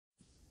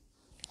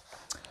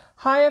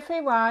Hi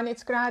everyone,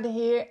 it's Grade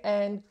here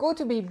and good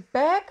to be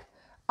back.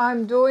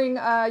 I'm doing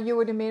You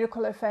Were the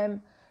Miracle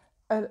FM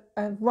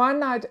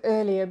one night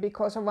earlier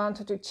because I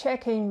wanted to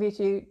check in with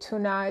you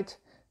tonight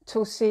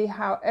to see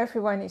how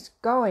everyone is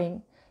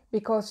going,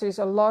 because there's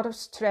a lot of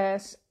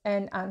stress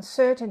and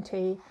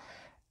uncertainty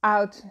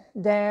out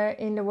there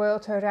in the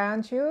world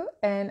around you,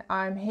 and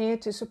I'm here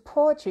to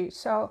support you.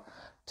 So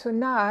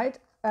tonight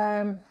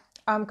I'm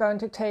going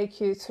to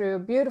take you through a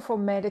beautiful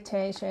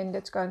meditation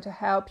that's going to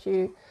help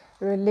you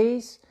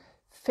release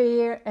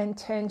fear and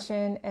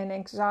tension and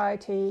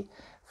anxiety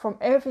from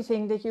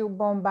everything that you're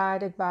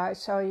bombarded by,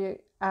 so you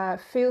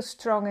feel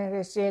strong and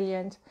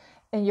resilient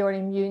and your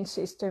immune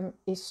system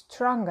is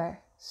stronger.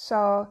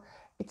 So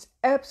it's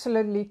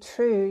absolutely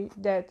true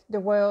that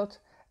the world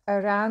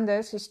around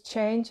us is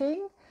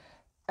changing.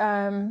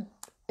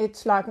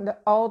 It's like the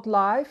old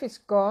life is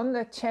gone,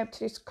 the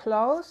chapter is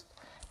closed,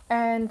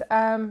 and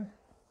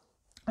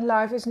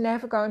life is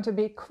never going to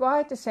be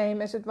quite the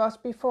same as it was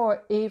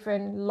before,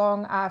 even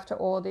long after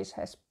all this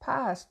has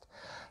passed.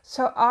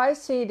 So I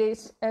see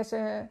this as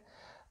a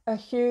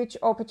huge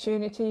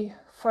opportunity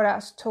for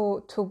us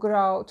to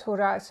grow, to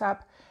rise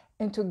up,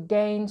 and to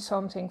gain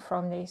something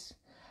from this.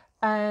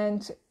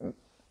 And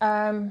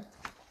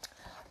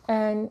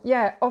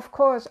yeah, of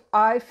course,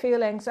 I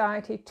feel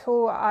anxiety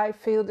too. I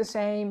feel the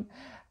same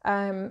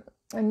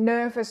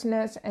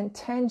nervousness and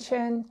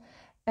tension.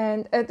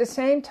 And at the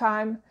same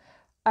time,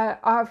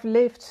 I've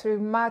lived through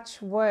much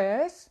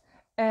worse,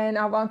 and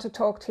I want to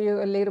talk to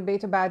you a little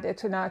bit about that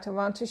tonight. I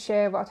want to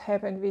share what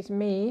happened with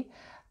me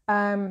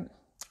when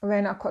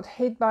I got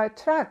hit by a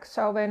truck.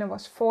 So when I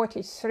was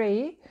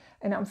 43,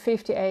 and I'm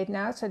 58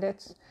 now, so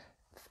that's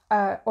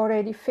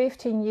already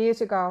 15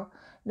 years ago,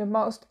 the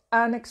most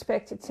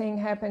unexpected thing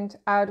happened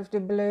out of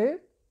the blue.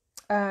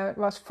 It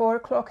was 4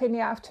 o'clock in the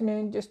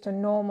afternoon, just a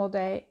normal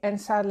day,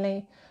 and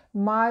suddenly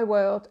my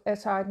world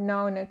as I'd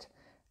known it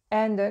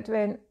ended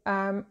when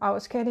I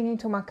was getting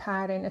into my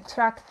car and a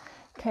truck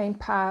came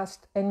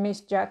past and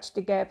misjudged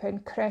the gap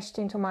and crashed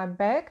into my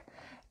back,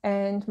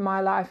 and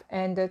my life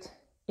ended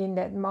in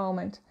that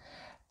moment.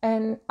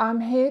 And I'm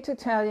here to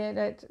tell you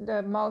that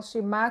the most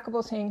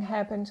remarkable thing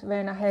happened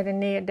when I had a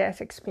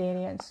near-death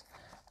experience,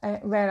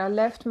 where I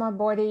left my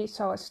body.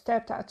 So I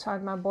stepped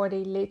outside my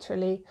body,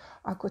 literally.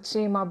 I could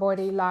see my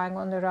body lying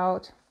on the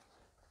road,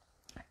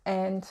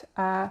 and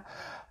I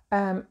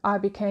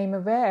became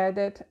aware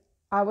that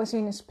I was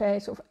in a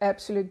space of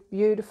absolute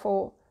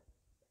beautiful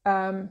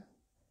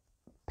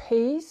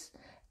peace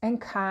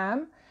and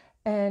calm,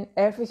 and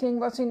everything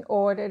was in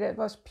order. That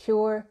was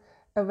pure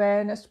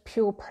awareness,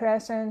 pure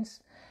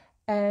presence.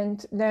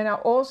 And then I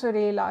also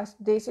realized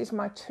this is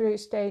my true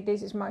state,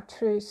 this is my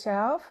true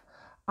self.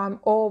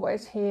 I'm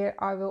always here,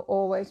 I will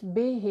always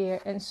be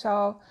here. And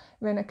so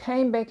when I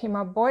came back in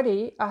my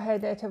body, I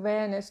had that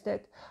awareness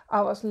that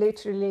I was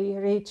literally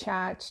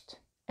recharged,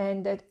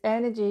 and that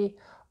energy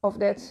of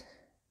that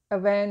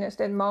awareness,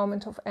 that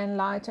moment of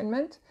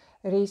enlightenment,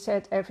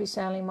 reset every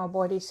cell in my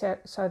body so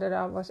that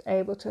I was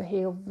able to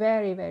heal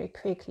very, very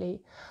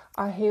quickly.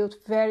 I healed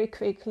very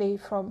quickly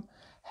from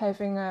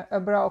having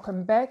a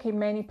broken back in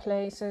many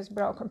places,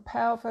 broken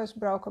pelvis,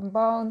 broken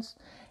bones,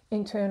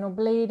 internal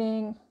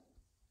bleeding,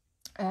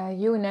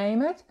 you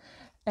name it.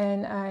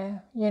 And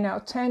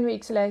 10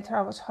 weeks later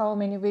I was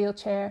home in a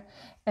wheelchair,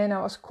 and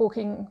I was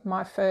cooking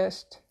my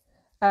first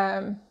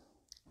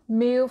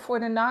meal for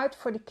the night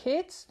for the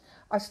kids.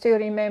 I still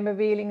remember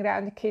wheeling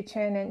around the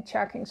kitchen and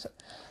chucking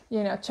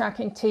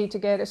tea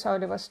together, so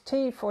there was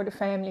tea for the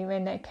family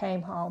when they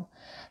came home.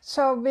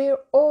 So we're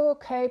all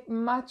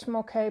much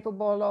more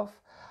capable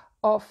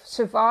of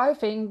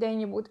surviving than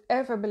you would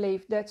ever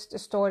believe. That's the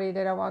story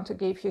that I want to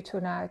give you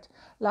tonight.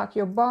 Like,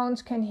 your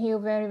bones can heal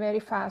very, very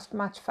fast,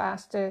 much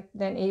faster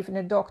than even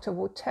a doctor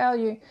would tell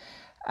you.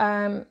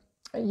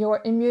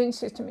 Your immune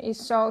system is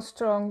so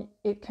strong,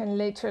 it can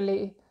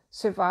literally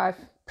survive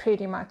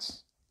pretty much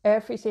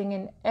everything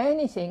and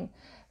anything.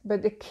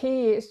 But the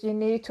key is you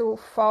need to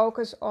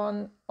focus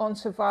on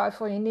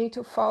survival. You need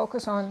to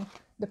focus on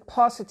the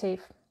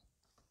positive.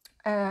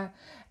 And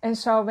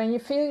so when you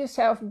feel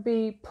yourself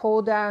be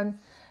pulled down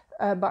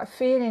by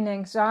fear and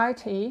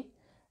anxiety,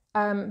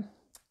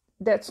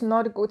 that's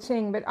not a good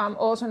thing. But I'm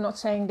also not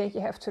saying that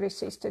you have to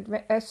resist it.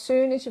 As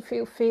soon as you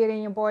feel fear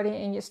in your body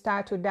and you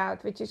start to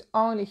doubt, which is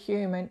only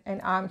human,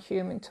 and I'm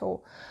human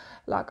too.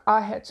 Like,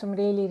 I had some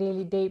really,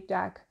 really deep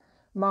dark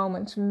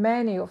moments,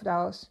 many of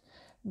those.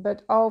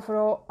 But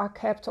overall, I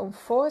kept on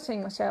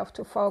forcing myself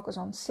to focus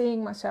on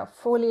seeing myself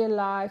fully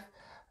alive,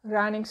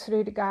 running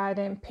through the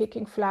garden,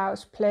 picking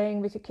flowers,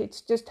 playing with the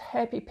kids, just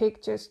happy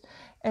pictures.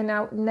 And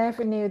I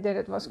never knew that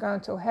it was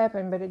going to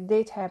happen, but it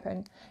did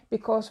happen,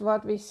 because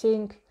what we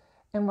think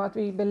and what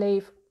we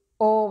believe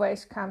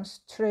always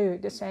comes true,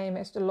 the same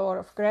as the law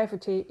of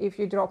gravity. If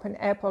you drop an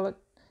apple,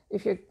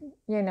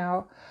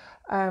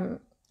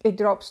 it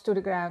drops to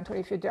the ground, or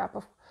if you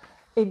drop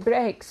it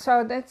breaks.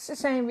 So that's the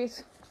same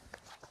with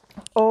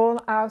all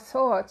our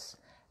thoughts.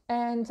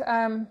 And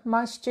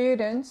my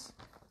students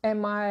and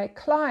my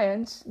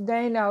clients,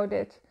 they know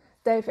that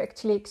they've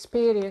actually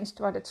experienced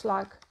what it's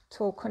like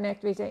to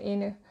connect with their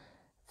inner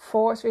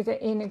force, with their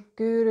inner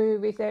guru,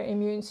 with their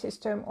immune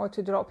system, or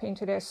to drop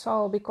into their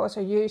soul, because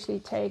I usually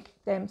take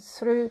them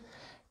through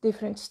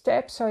different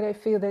steps so they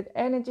feel that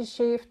energy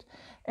shift.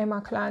 And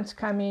my clients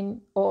come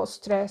in all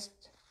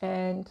stressed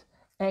and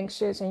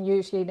anxious, and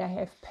usually they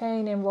have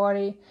pain and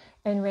worry,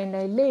 and when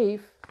they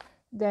leave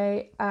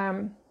they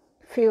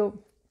feel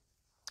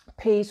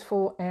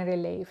peaceful and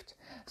relieved.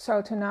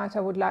 So tonight I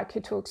would like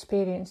you to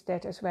experience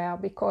that as well,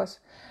 because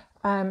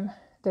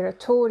there are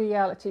two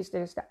realities.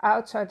 There's the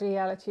outside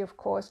reality, of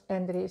course,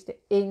 and there is the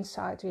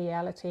inside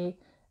reality.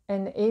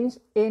 And the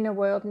inner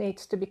world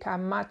needs to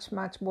become much,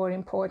 much more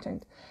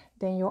important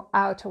than your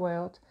outer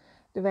world.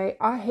 The way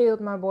I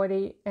healed my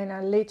body, and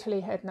I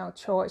literally had no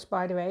choice,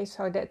 by the way,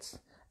 so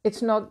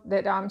it's not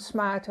that I'm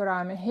smart or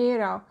I'm a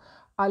hero.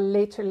 I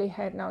literally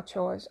had no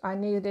choice. I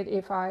knew that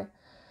if I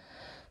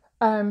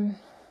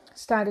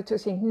started to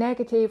think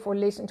negative or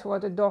listen to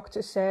what the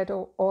doctor said,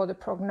 or the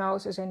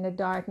prognosis and the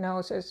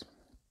diagnosis,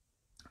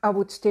 I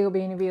would still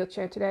be in a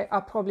wheelchair today. I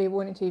probably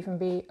wouldn't even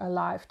be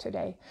alive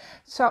today.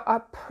 So I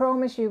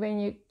promise you, when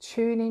you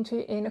tune into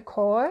your inner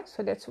core,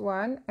 so that's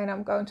one, and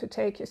I'm going to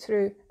take you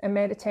through a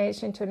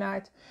meditation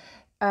tonight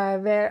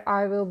where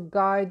I will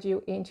guide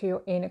you into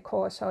your inner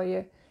core, so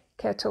you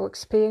get to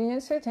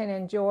experience it and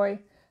enjoy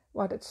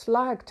what it's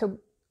like to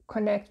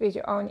connect with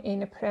your own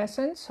inner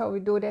presence. So we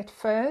do that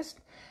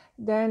first.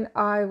 Then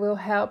I will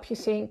help you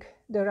think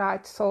the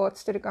right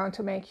thoughts that are going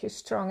to make you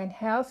strong and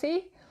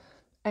healthy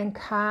and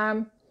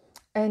calm.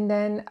 And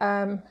then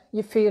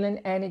you feel an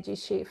energy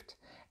shift,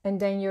 and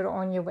then you're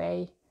on your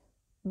way,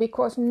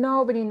 because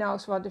nobody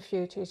knows what the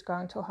future is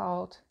going to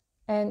hold.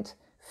 And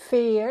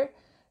fear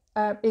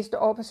is the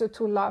opposite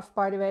to love,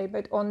 by the way,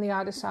 but on the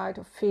other side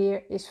of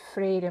fear is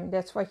freedom.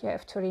 That's what you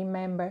have to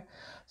remember.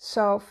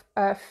 So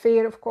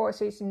fear, of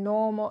course, is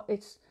normal.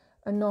 It's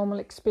a normal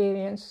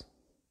experience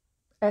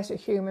as a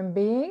human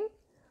being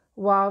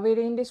while we're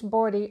in this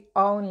body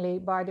only,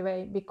 by the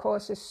way,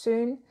 because as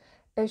soon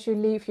as you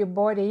leave your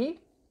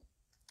body,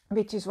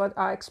 which is what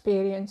I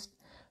experienced,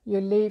 you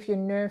leave your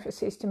nervous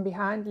system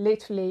behind.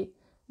 Literally,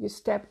 you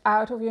step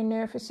out of your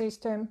nervous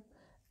system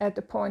at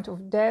the point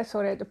of death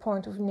or at the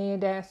point of near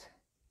death,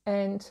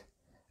 and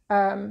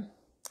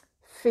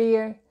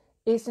fear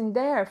isn't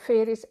there.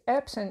 Fear is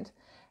absent,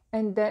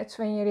 and that's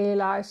when you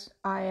realize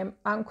I am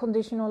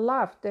unconditional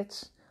love.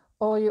 That's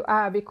all you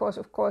are, because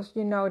of course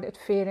you know that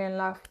fear and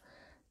love,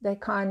 they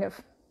kind of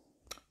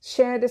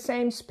share the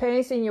same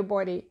space in your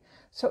body.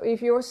 So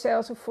if your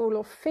cells are full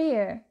of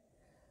fear,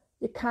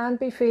 you can't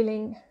be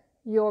feeling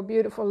your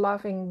beautiful,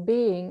 loving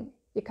being.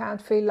 You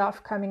can't feel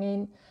love coming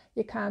in.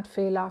 You can't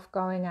feel love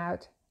going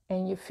out.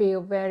 And you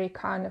feel very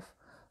kind of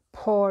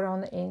poor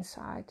on the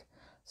inside.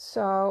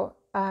 So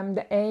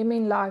the aim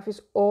in life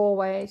is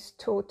always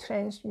to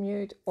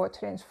transmute or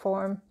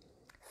transform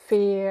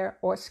fear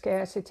or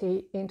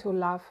scarcity into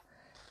love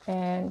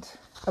and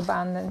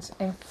abundance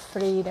and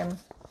freedom.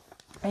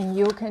 And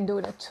you can do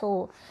that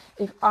too.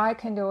 If I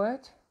can do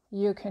it,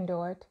 you can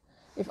do it.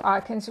 If I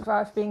can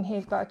survive being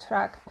hit by a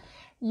truck,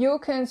 you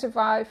can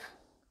survive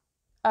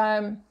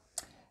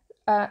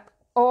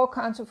all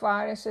kinds of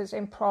viruses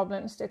and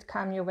problems that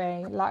come your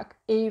way. Like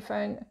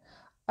even,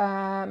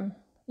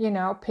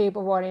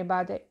 people worry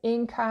about their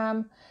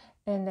income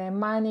and their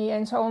money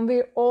and so on.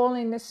 We're all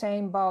in the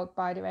same boat,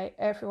 by the way.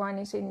 Everyone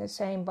is in the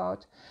same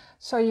boat.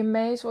 So you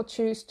may as well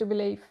choose to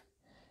believe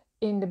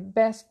in the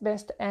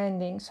best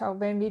ending. So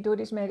when we do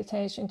this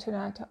meditation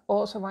tonight, I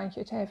also want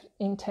you to have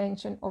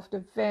intention of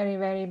the very,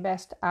 very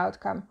best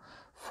outcome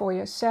for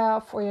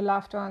yourself, for your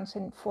loved ones,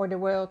 and for the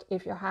world,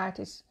 if your heart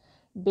is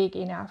big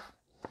enough.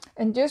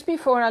 And just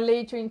before I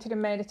lead you into the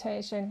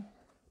meditation,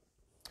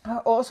 I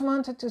also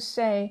wanted to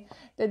say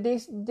that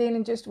this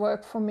didn't just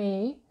work for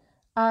me.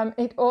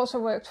 It also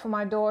worked for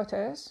my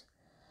daughters,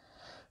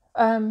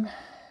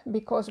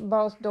 because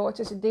both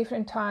daughters at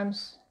different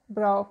times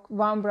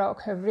one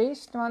broke her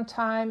wrist one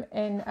time,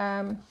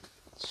 and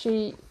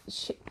she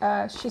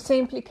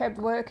simply kept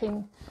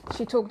working.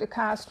 She took the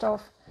cast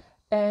off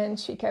and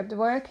she kept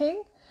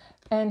working,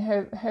 and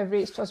her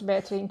wrist was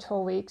better in 2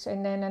 weeks.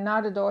 And then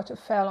another daughter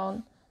fell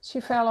on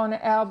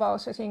her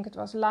elbows, I think it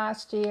was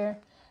last year,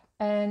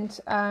 and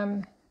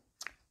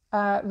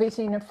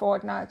within a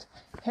fortnight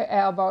her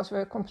elbows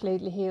were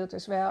completely healed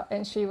as well.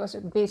 And she was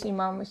a busy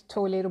mom with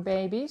 2 little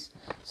babies,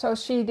 so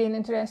she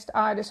didn't rest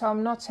either. So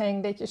I'm not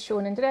saying that you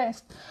shouldn't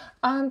rest.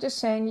 I'm just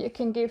saying you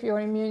can give your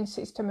immune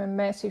system a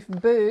massive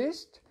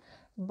boost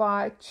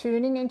by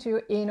tuning into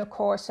your inner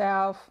core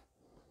self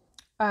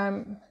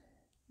and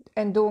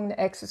doing the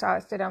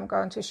exercise that I'm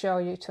going to show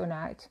you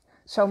tonight.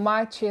 So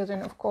my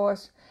children, of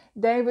course,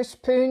 they were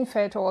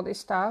spoon-fed all this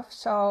stuff,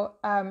 so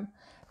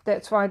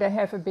that's why they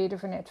have a bit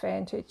of an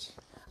advantage.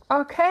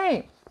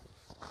 Okay,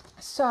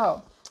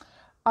 so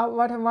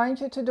what I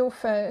want you to do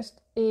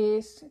first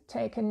is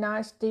take a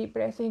nice deep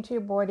breath into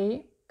your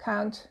body.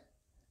 Count,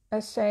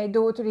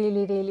 do it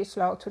really, really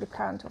slow to the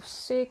count of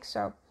 6.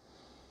 So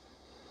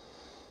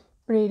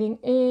breathing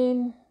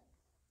in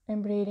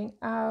and breathing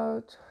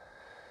out.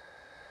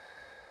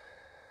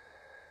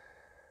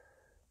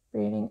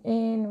 Breathing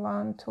in,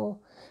 1, 2,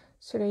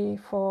 3,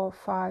 4,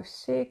 5,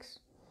 6.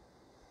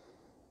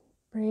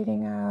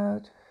 Breathing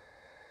out,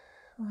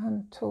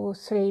 1, 2,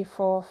 3,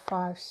 4,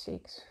 5,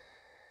 6.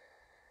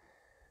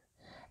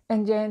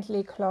 And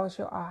gently close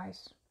your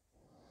eyes.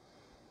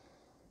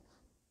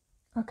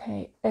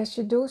 Okay, as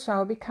you do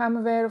so, become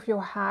aware of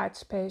your heart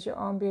space, your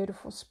own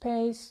beautiful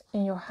space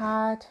in your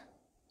heart.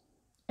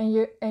 And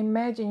you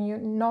imagine you're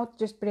not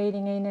just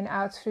breathing in and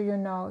out through your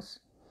nose.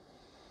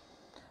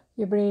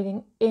 You're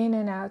breathing in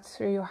and out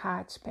through your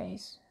heart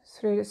space,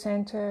 through the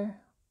center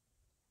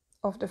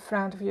of the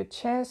front of your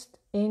chest,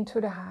 into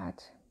the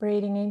heart.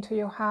 Breathing into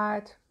your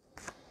heart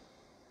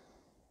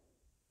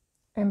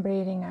and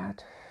breathing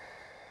out.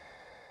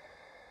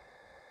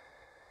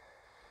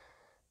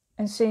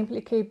 And simply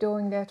keep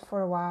doing that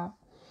for a while.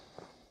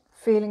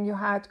 Feeling your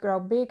heart grow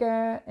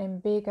bigger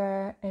and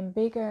bigger and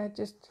bigger.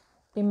 Just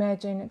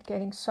imagine it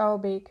getting so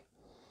big.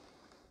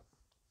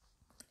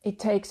 It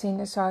takes in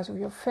the size of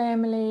your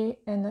family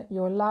and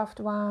your loved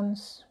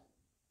ones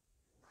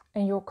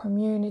and your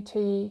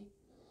community.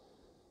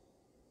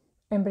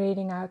 And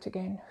breathing out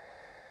again.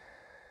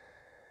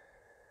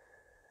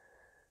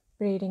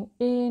 Breathing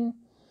in,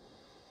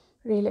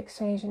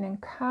 relaxation and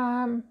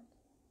calm.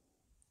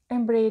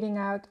 And breathing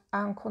out,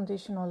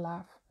 unconditional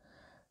love.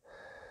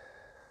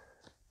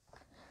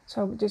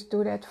 So just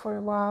do that for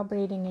a while,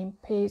 breathing in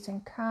peace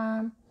and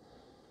calm.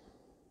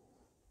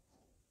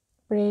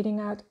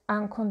 Breathing out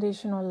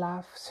unconditional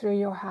love through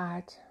your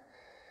heart.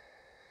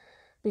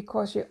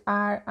 Because you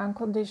are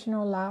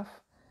unconditional love,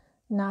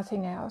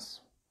 nothing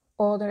else.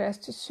 All the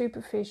rest is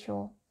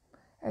superficial.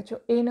 At your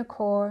inner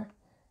core,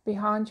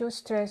 behind your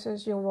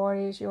stresses, your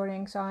worries, your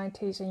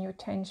anxieties and your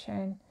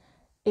tension,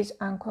 is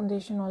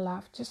unconditional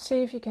love. Just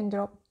see if you can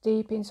drop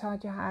deep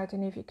inside your heart,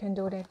 and if you can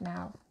do that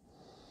now.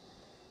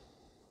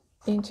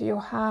 Into your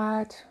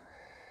heart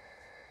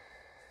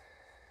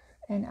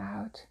and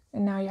out.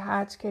 And now your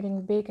heart's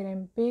getting bigger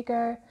and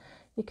bigger.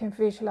 You can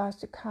visualize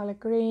the color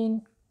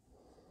green.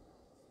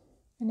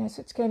 And as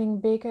it's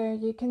getting bigger,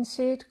 you can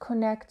see it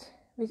connect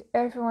with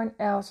everyone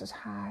else's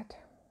heart.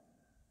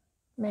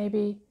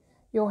 Maybe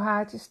your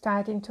heart is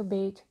starting to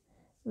beat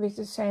with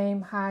the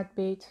same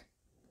heartbeat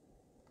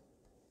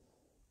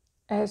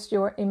as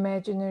your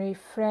imaginary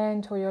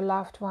friend or your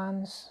loved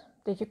ones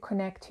that you're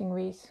connecting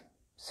with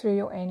through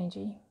your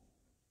energy.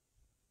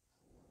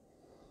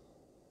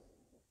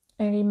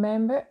 And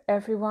remember,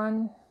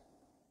 everyone's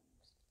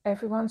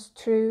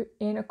true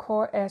inner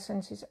core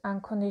essence is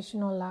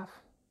unconditional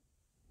love.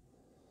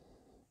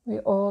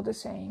 We're all the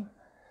same.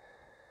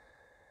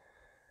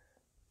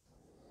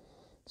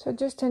 So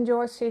just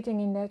enjoy sitting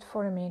in that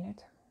for a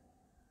minute.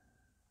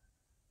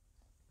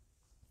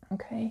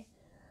 Okay.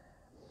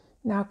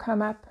 Now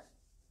come up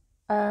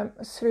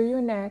through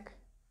your neck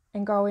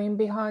and go in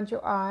behind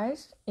your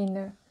eyes, in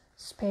the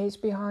space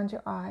behind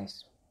your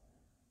eyes.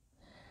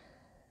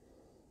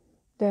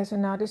 There's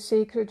another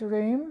secret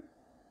room.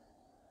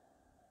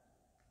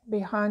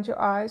 Behind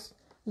your eyes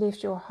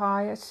lives your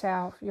higher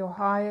self, your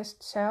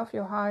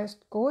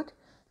highest good,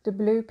 the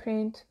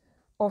blueprint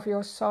of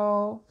your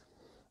soul.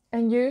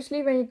 And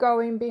usually when you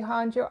go in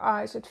behind your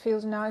eyes, it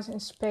feels nice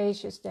and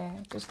spacious there.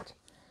 Just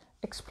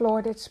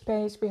explore that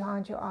space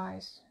behind your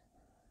eyes.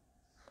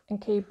 And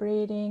keep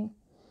breathing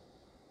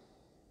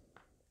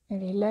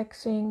and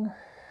relaxing.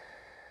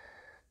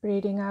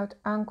 Breathing out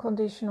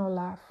unconditional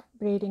love.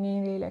 Breathing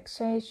in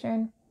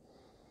relaxation.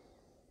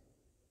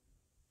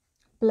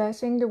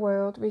 Blessing the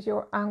world with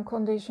your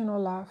unconditional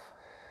love.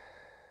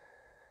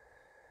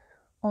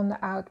 On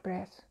the out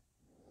breath.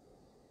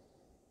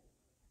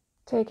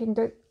 Taking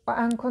the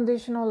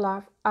unconditional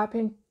love up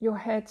in your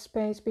head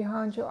space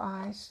behind your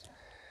eyes.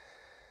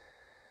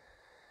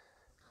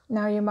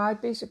 Now you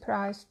might be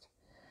surprised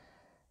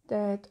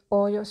that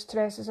all your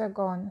stresses are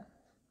gone.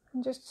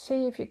 And just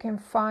see if you can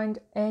find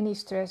any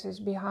stresses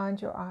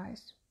behind your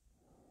eyes.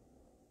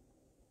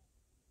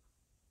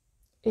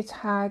 It's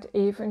hard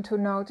even to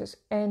notice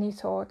any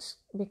thoughts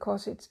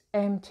because it's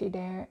empty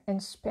there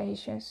and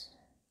spacious.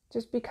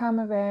 Just become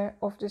aware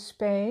of the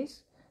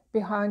space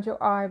behind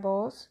your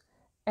eyeballs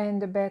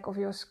and the back of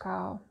your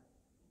skull.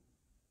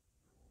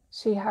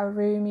 See how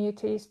roomy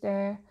it is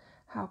there,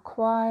 how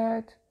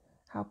quiet,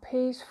 how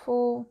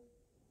peaceful,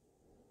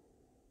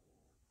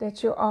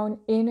 that your own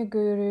inner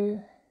guru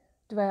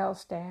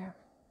dwells there.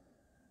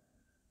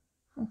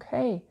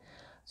 Okay,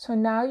 so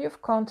now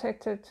you've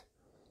contacted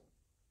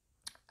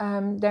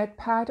that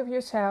part of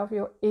yourself,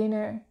 your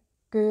inner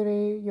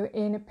guru, your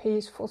inner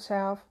peaceful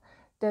self.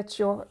 That's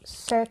your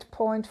set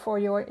point for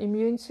your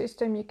immune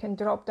system. You can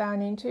drop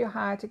down into your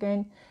heart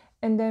again.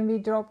 And then we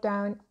drop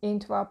down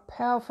into our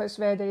pelvis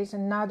where there is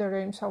another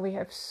room. So we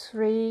have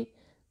 3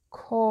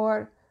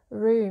 core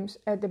rooms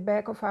at the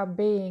back of our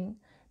being.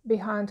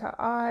 Behind our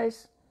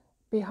eyes,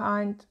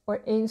 behind or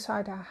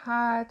inside our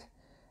heart.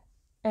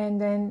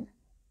 And then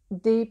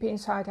deep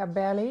inside our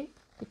belly.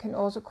 You can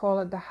also call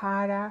it the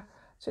hara.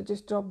 So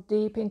just drop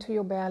deep into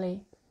your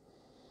belly.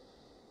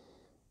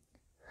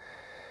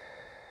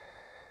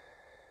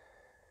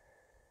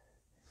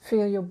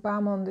 Feel your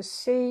bum on the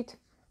seat.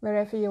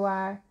 wherever you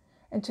are.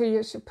 And to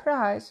your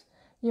surprise,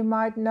 you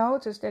might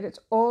notice that it's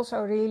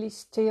also really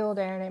still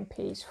there and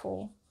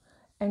peaceful.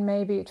 And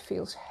maybe it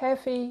feels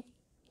heavy.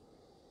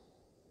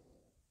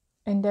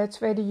 And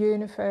that's where the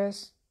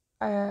universe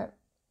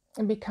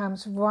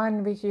becomes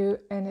one with you,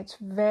 and it's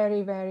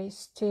very, very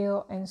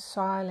still and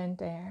silent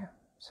there.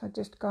 So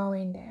just go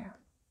in there.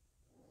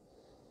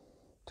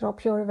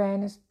 Drop your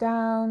awareness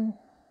down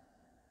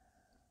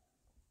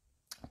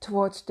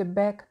towards the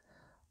back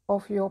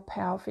of your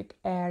pelvic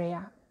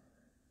area.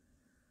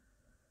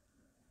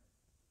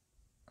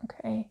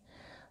 Okay,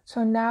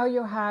 so now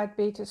your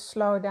heartbeat is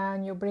slowed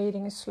down, your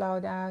breathing is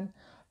slowed down,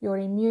 your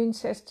immune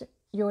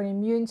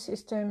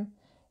system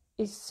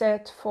is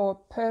set for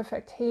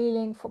perfect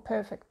healing, for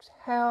perfect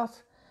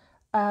health.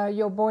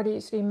 Your body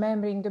is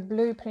remembering the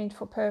blueprint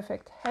for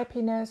perfect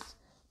happiness,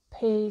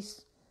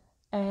 peace,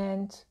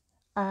 and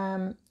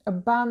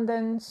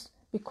abundance,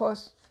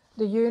 because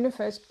the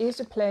universe is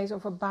a place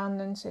of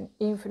abundance and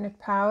infinite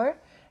power.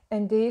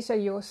 And these are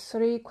your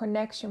 3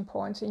 connection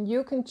points, and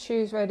you can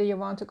choose whether you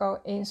want to go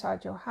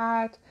inside your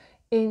heart,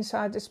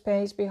 inside the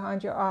space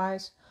behind your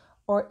eyes,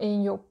 or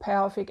in your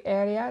pelvic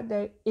area.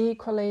 They're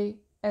equally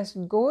as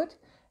good,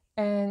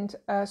 and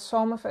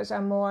some of us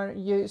are more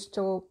used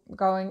to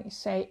going,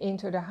 say,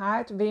 into the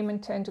heart. Women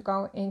tend to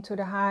go into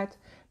the heart,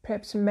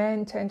 perhaps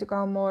men tend to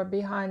go more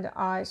behind the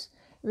eyes,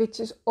 which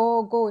is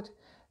all good.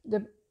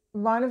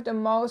 One of the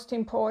most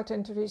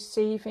important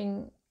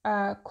receiving,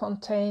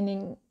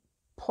 containing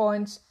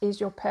points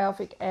is your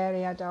pelvic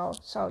area though,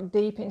 so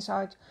deep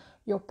inside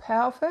your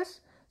pelvis.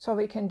 So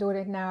we can do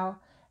it now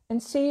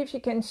and see if you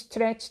can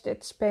stretch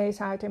that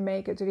space out and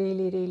make it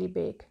really, really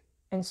big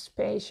and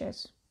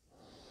spacious.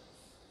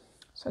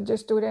 So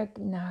just do that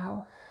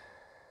now.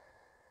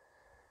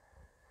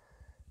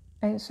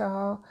 And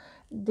so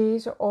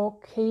these are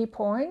all key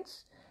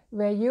points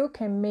where you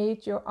can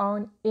meet your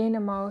own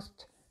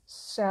innermost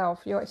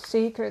self, your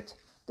secret,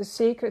 the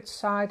secret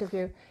side of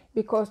you,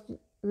 because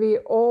we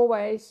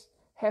always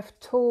have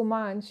 2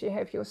 minds. You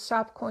have your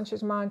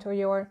subconscious mind,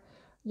 or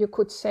you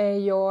could say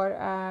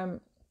your,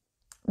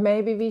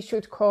 maybe we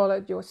should call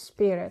it your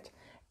spirit.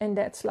 And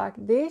that's like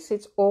this.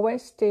 It's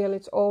always still.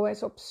 It's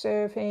always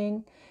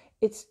observing.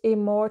 It's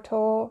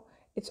immortal.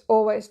 It's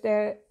always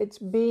there. It's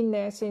been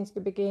there since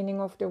the beginning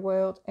of the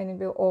world, and it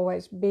will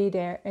always be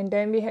there. And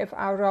then we have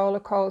our roller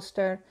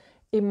coaster,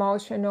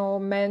 emotional,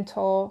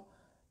 mental,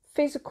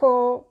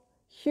 physical,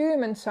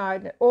 human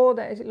side all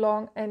day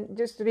long. And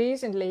just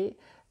recently,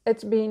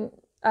 it's been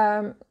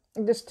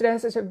the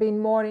stresses have been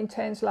more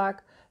intense, like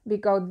we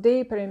go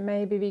deeper and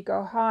maybe we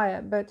go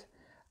higher, but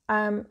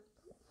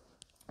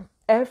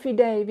every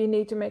day we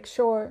need to make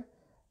sure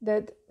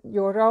that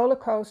your roller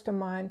coaster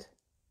mind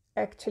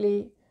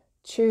actually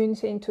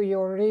tunes into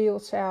your real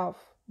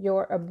self,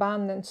 your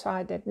abundant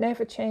side that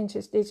never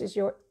changes. This is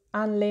your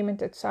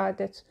unlimited side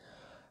that's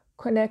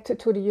connected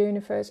to the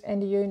universe,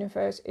 and the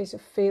universe is a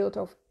field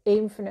of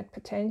infinite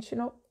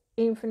potential,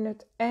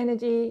 infinite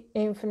energy,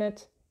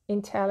 infinite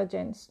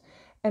intelligence.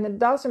 And it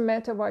doesn't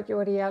matter what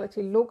your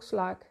reality looks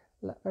like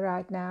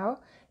right now.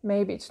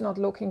 Maybe it's not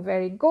looking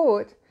very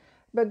good,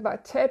 but by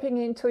tapping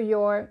into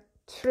your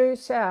true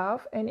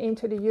self and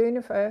into the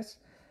universe,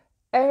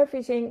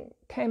 everything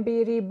can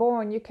be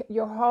reborn.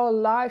 Your whole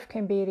life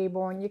can be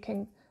reborn. You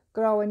can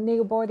grow a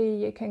new body,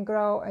 you can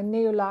grow a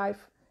new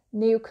life,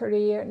 new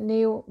career,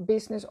 new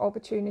business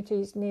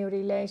opportunities, new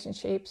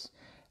relationships.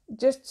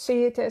 Just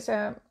see it as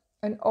an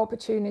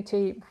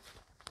opportunity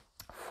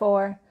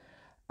for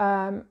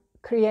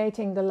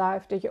creating the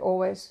life that you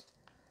always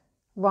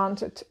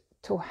wanted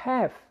to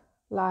have.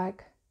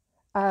 Like,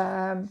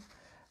 how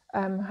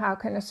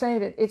can I say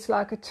that? It's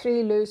like a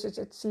tree loses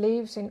its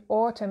leaves in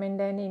autumn, and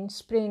then in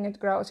spring it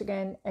grows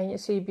again, and you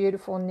see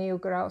beautiful new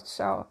growth.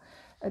 So,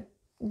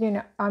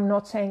 I'm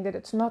not saying that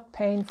it's not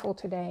painful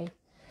today,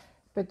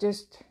 but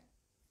just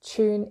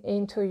tune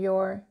into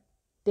your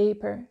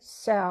deeper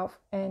self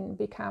and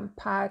become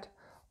part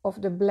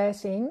of the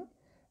blessing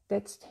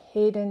that's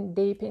hidden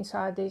deep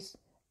inside this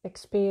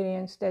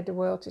experience that the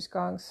world is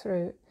going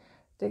through.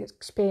 The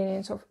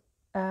experience of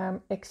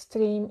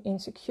extreme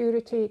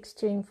insecurity,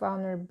 extreme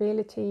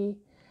vulnerability,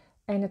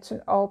 and it's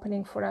an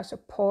opening for us, a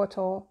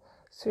portal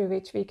through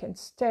which we can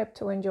step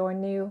to enjoy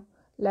new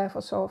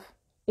levels of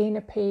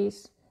inner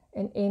peace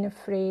and inner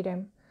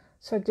freedom.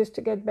 So just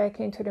to get back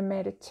into the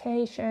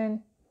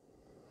meditation,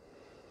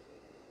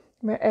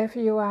 wherever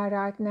you are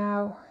right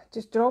now,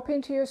 just drop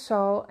into your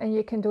soul, and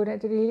you can do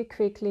that really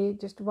quickly.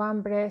 Just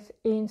one breath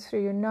in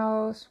through your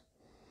nose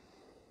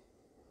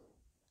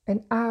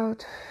and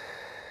out.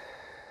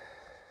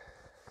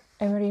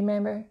 And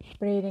remember,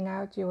 breathing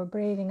out, you are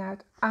breathing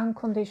out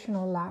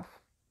unconditional love.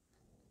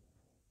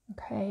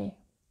 Okay,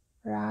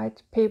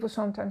 right? People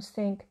sometimes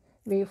think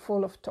we're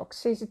full of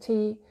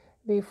toxicity,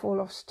 we're full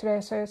of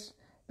stresses,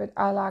 but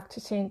I like to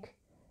think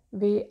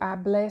we are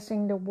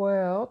blessing the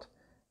world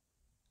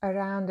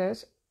around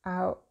us,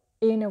 our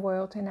inner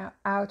world and our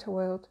outer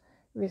world,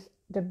 with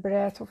the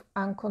breath of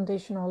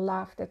unconditional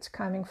love that's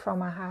coming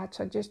from our heart.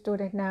 So just do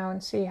that now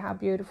and see how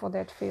beautiful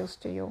that feels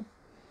to you.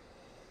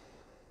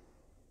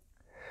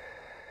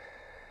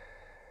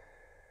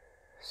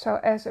 So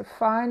as a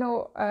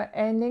final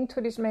ending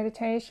to this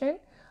meditation,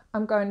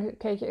 I'm going to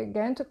take you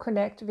again to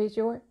connect with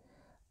your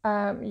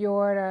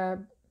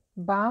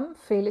bum.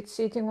 Feel it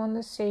sitting on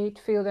the seat.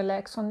 Feel the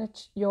legs on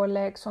your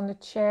legs on the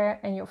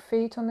chair and your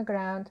feet on the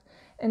ground.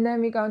 And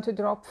then we're going to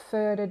drop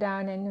further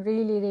down and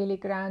really, really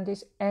ground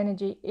this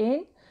energy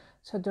in.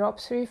 So drop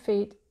through your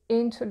feet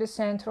into the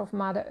center of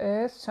Mother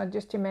Earth. So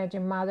just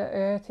imagine Mother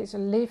Earth is a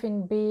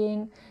living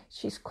being.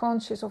 She's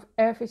conscious of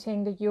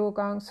everything that you're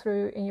going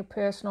through in your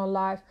personal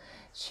life.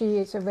 She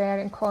is aware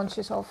and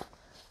conscious of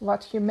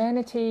what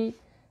humanity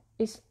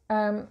is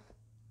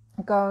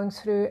going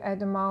through at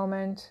the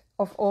moment,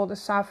 of all the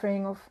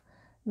suffering of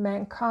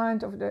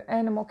mankind, of the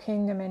animal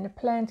kingdom and the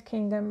plant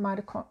kingdom.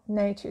 Mother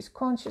Nature is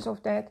conscious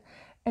of that.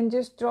 And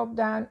just drop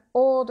down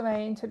all the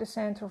way into the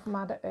center of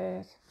Mother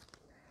Earth.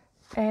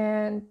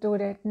 And do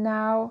that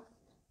now,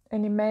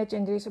 and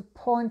imagine there's a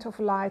point of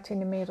light in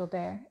the middle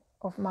there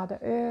of Mother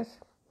Earth.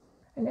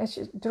 And as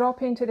you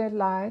drop into that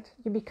light,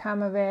 you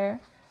become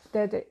aware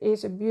that there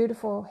is a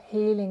beautiful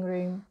healing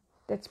room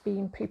that's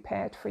being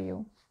prepared for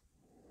you.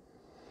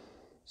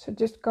 So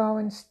just go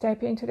and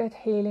step into that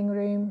healing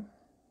room.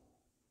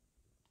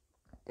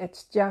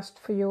 That's just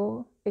for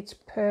you. It's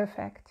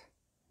perfect.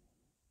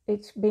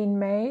 It's been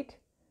made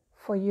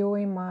for you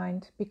in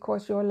mind,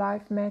 because your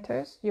life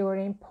matters, you're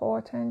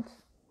important.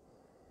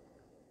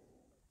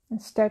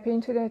 And step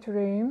into that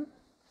room,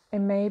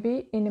 and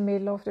maybe in the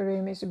middle of the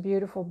room is a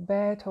beautiful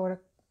bed or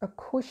a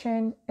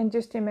cushion, and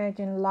just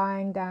imagine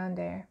lying down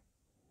there.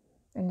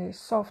 And there's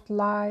soft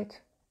light.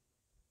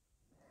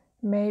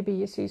 Maybe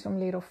you see some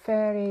little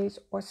fairies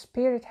or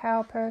spirit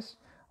helpers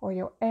or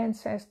your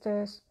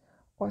ancestors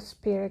or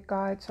spirit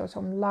guides or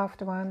some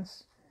loved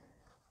ones.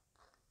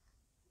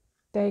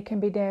 They can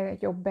be there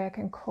at your beck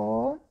and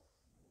call.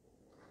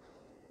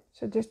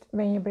 So just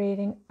when you're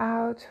breathing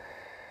out,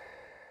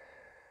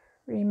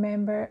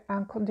 remember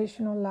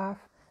unconditional love.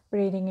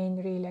 Breathing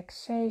in,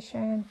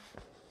 relaxation.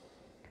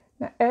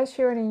 Now as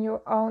you're in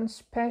your own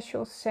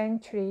special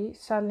sanctuary,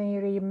 suddenly you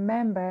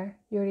remember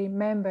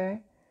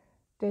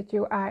that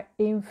you are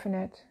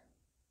infinite.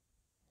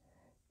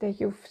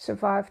 That you've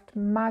survived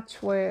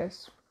much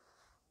worse.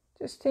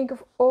 Just think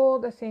of all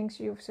the things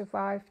you've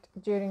survived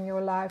during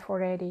your life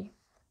already.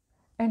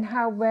 And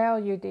how well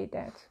you did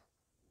that.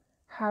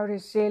 How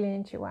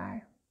resilient you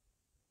are.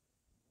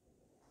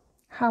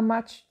 How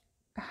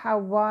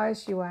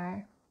wise you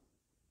are.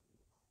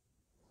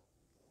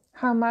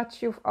 How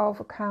much you've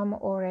overcome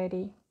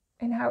already.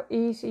 And how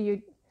easy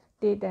you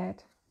did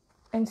that.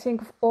 And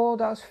think of all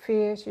those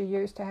fears you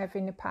used to have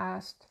in the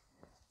past.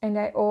 And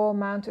they all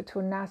amounted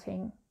to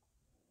nothing.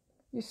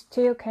 You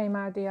still came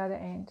out the other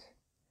end.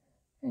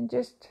 And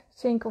just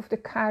think of the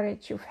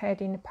courage you've had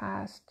in the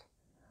past.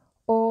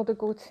 All the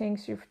good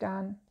things you've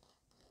done.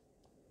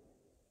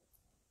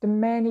 The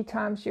many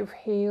times you've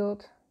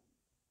healed.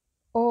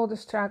 All the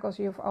struggles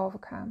you've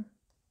overcome.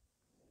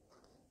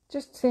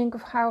 Just think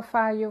of how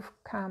far you've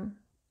come.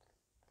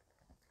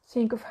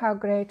 Think of how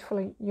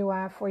grateful you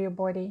are for your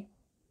body.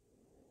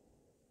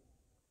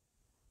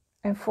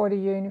 And for the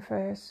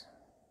universe.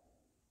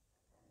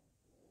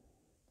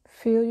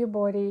 Feel your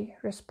body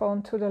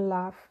respond to the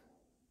love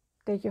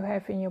that you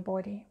have in your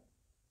body.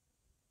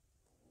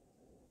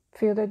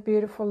 Feel that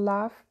beautiful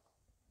love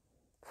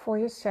for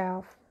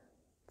yourself.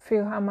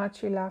 Feel how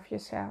much you love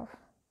yourself.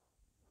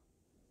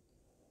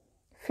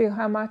 Feel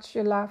how much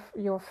you love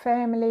your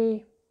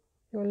family,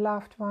 your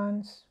loved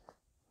ones.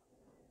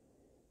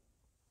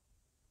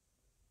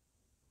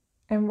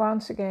 And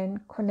once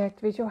again,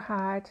 connect with your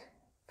heart.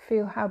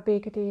 Feel how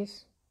big it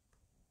is.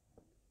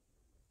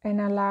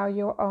 And allow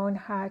your own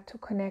heart to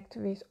connect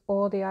with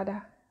all the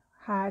other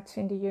hearts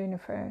in the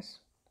universe.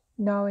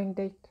 Knowing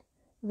that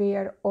we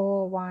are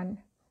all one.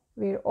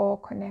 We're all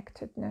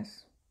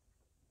connectedness.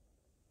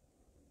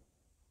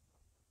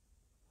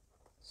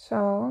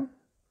 So,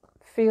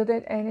 feel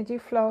that energy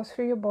flow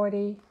through your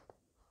body.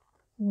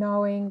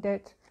 Knowing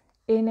that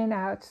in and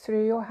out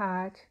through your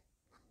heart.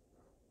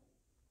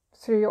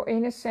 Through your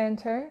inner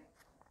center.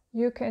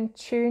 You can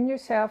tune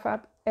yourself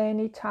up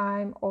any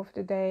time of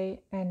the day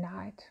and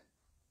night.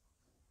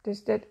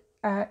 There's that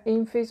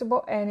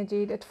invisible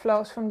energy that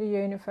flows from the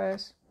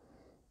universe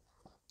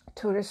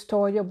to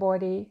restore your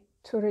body,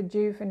 to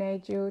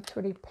rejuvenate you,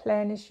 to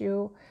replenish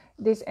you.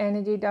 This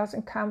energy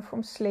doesn't come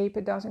from sleep,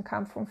 it doesn't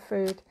come from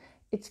food.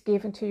 It's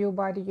given to you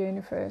by the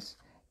universe.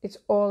 It's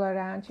all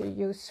around you.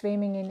 You're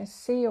swimming in a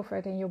sea of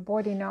it, and your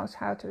body knows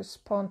how to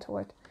respond to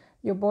it.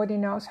 Your body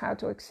knows how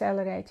to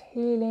accelerate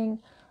healing.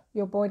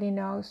 Your body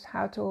knows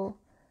how to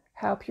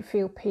help you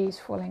feel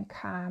peaceful and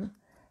calm,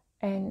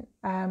 and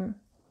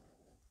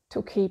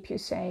to keep you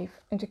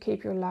safe and to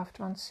keep your loved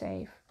ones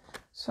safe.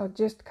 So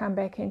just come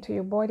back into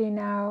your body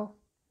now.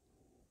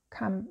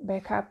 Come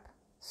back up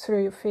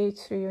through your feet,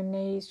 through your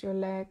knees, your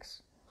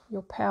legs,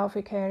 your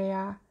pelvic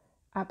area,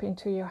 up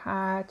into your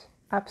heart,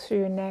 up through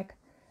your neck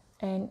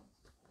and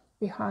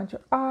behind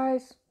your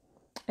eyes.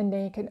 And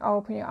then you can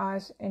open your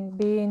eyes and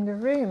be in the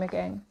room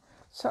again.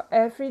 So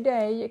every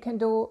day you can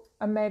do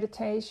a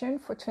meditation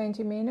for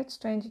 20 minutes,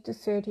 20 to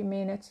 30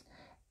 minutes.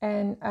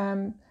 and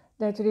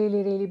that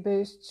really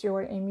boosts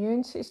your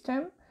immune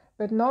system.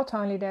 But not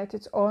only that,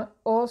 it's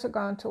also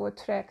going to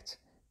attract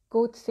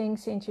good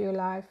things into your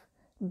life,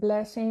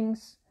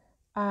 blessings.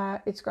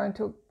 It's going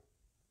to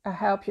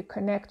help you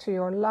connect to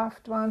your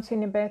loved ones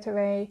in a better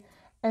way.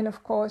 And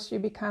of course, you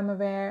become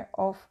aware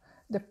of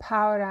the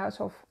powerhouse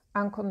of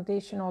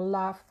unconditional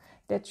love.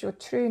 That's your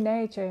true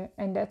nature,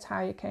 and that's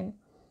how you can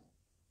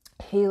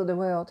heal the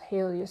world.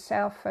 Heal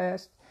yourself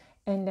first,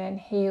 and then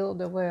heal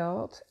the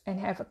world and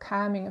have a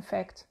calming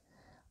effect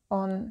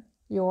on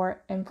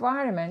your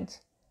environment,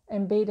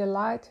 and be the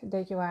light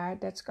that you are.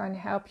 That's going to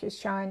help you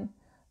shine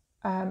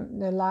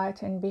the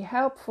light and be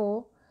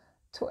helpful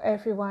to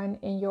everyone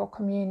in your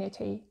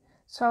community.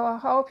 So I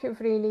hope you've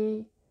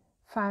really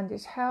found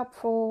this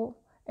helpful,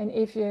 and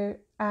if you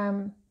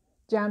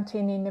jumped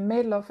in the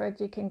middle of it,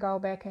 you can go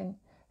back and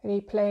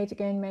replay it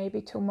again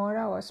maybe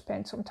tomorrow, or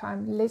spend some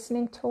time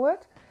listening to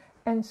it.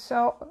 And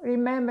so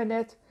remember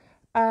that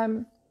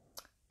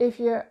if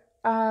you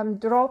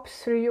drop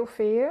through your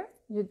fear,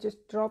 you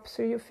just drop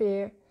through your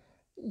fear,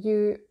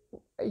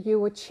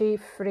 you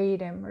achieve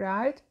freedom,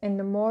 right? And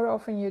the more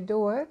often you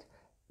do it,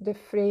 the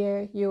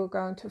freer you're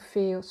going to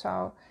feel.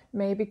 So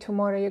maybe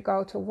tomorrow you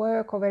go to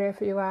work or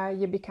wherever you are,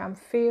 you become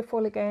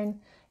fearful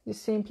again. You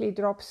simply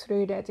drop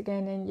through that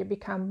again, and you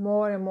become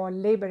more and more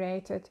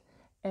liberated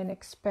and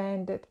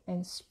expanded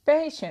and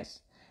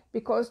spacious.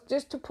 Because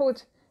just to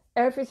put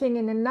everything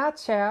in a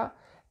nutshell,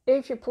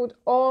 if you put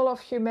all of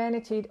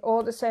humanity,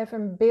 all the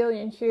 7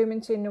 billion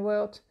humans in the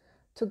world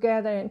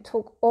together, and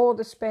took all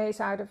the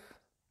space out of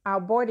our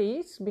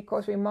bodies,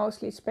 because we're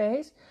mostly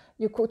space,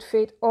 you could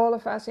fit all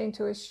of us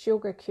into a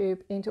sugar cube,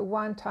 into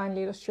one tiny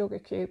little sugar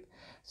cube.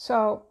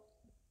 So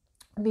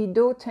we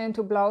do tend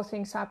to blow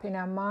things up in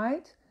our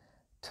mind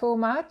too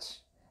much,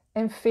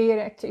 and fear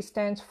actually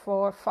stands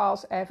for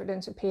false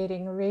evidence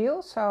appearing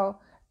real. So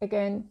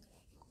again,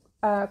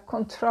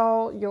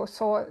 control your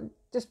thought,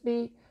 just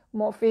be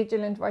more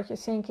vigilant what you're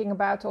thinking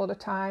about all the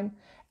time,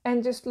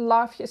 and just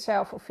love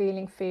yourself for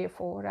feeling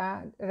fearful,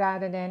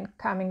 rather than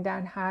coming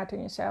down hard on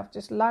yourself.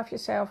 Just love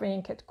yourself. When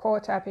you get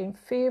caught up in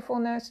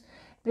fearfulness,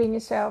 bring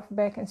yourself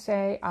back and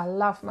say, I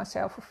love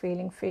myself for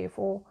feeling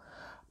fearful.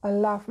 I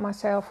love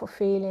myself for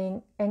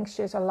feeling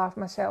anxious. I love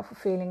myself for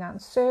feeling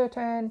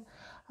uncertain.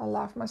 I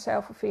love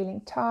myself for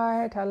feeling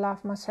tired. I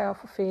love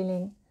myself for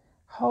feeling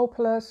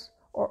hopeless,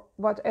 or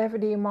whatever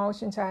the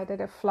emotions are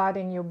that are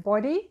flooding your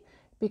body,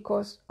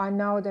 because I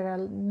know there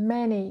are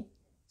many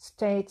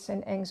states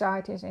and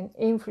anxieties and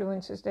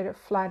influences that are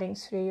flooding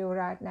through you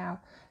right now.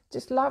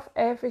 Just love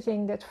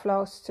everything that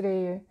flows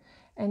through you,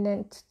 and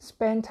then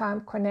spend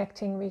time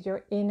connecting with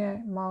your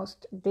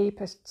innermost,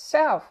 deepest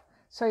self,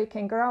 so you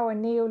can grow a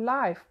new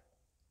life.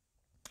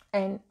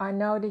 And I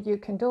know that you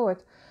can do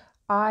it.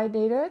 I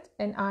did it,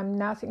 and I'm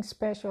nothing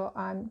special.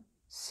 I'm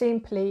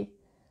simply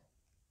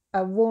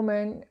a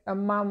woman, a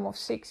mom of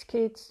 6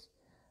 kids.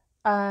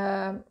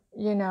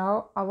 You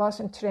know, I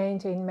wasn't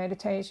trained in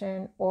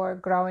meditation or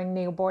growing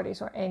new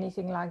bodies or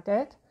anything like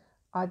that.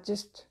 I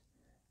just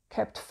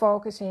kept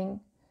focusing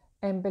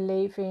and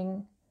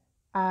believing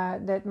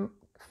that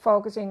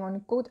focusing on a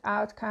good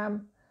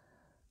outcome.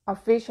 I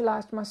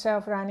visualized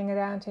myself running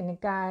around in the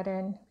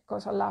garden,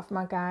 because I love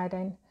my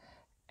garden,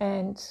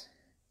 and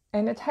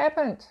it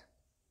happened.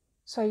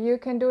 So you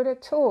can do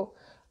that too.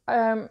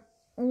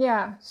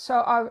 Yeah,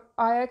 so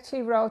I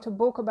actually wrote a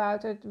book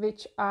about it,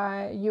 which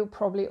you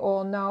probably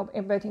all know,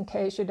 but in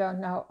case you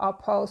don't know, I'll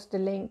post the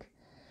link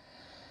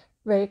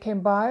where you can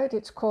buy it.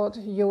 It's called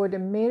You're the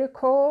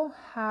Miracle,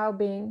 How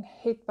Being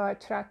Hit by a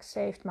Truck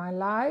Saved My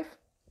Life.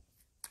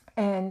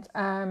 And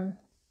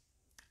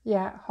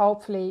yeah,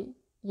 hopefully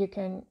you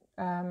can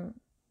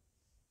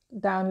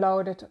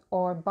download it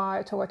or buy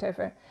it or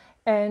whatever,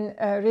 and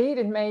read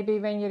it maybe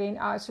when you're in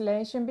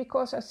isolation,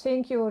 because I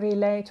think you'll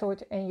relate to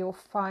it and you'll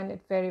find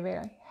it very,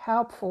 very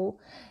helpful.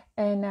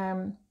 And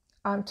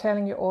I'm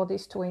telling you all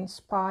this to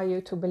inspire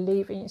you to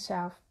believe in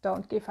yourself.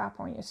 Don't give up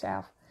on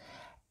yourself.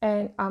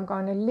 And I'm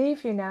going to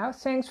leave you now.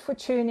 Thanks for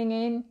tuning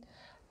in,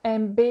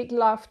 and big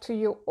love to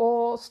you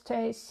all.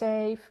 Stay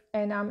safe,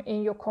 and I'm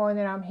in your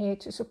corner. I'm here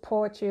to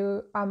support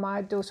you. I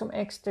might do some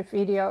extra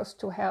videos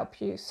to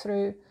help you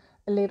through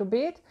a little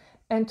bit.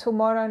 And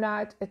tomorrow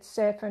night at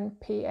 7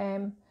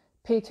 p.m.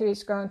 Peter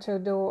is going to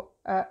do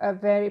a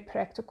very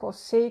practical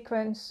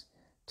sequence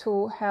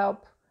to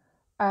help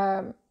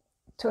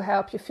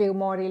you feel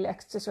more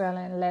relaxed as well,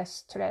 and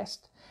less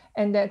stressed.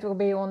 And that will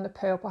be on the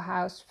Purple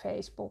House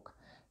Facebook.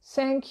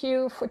 Thank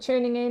you for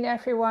tuning in,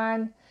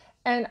 everyone,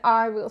 and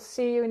I will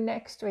see you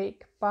next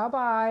week. Bye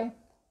bye.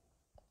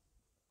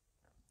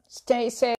 Stay safe.